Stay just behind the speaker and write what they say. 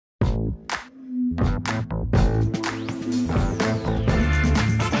You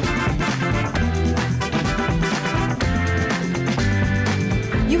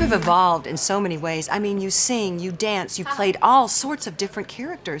have evolved in so many ways. I mean, you sing, you dance, you played all sorts of different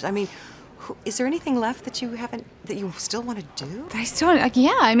characters. I mean, is there anything left that you haven't, that you still want to do? I still,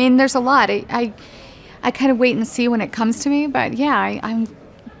 yeah, I mean, there's a lot. I kind of wait and see when it comes to me, but yeah, I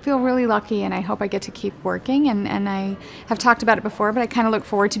feel really lucky, and I hope I get to keep working, and I have talked about it before, but I kind of look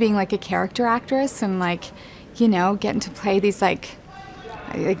forward to being like a character actress and, like, you know, getting to play these like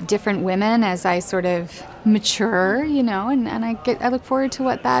different women as I sort of mature, you know, and I look forward to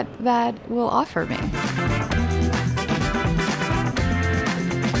what that will offer me.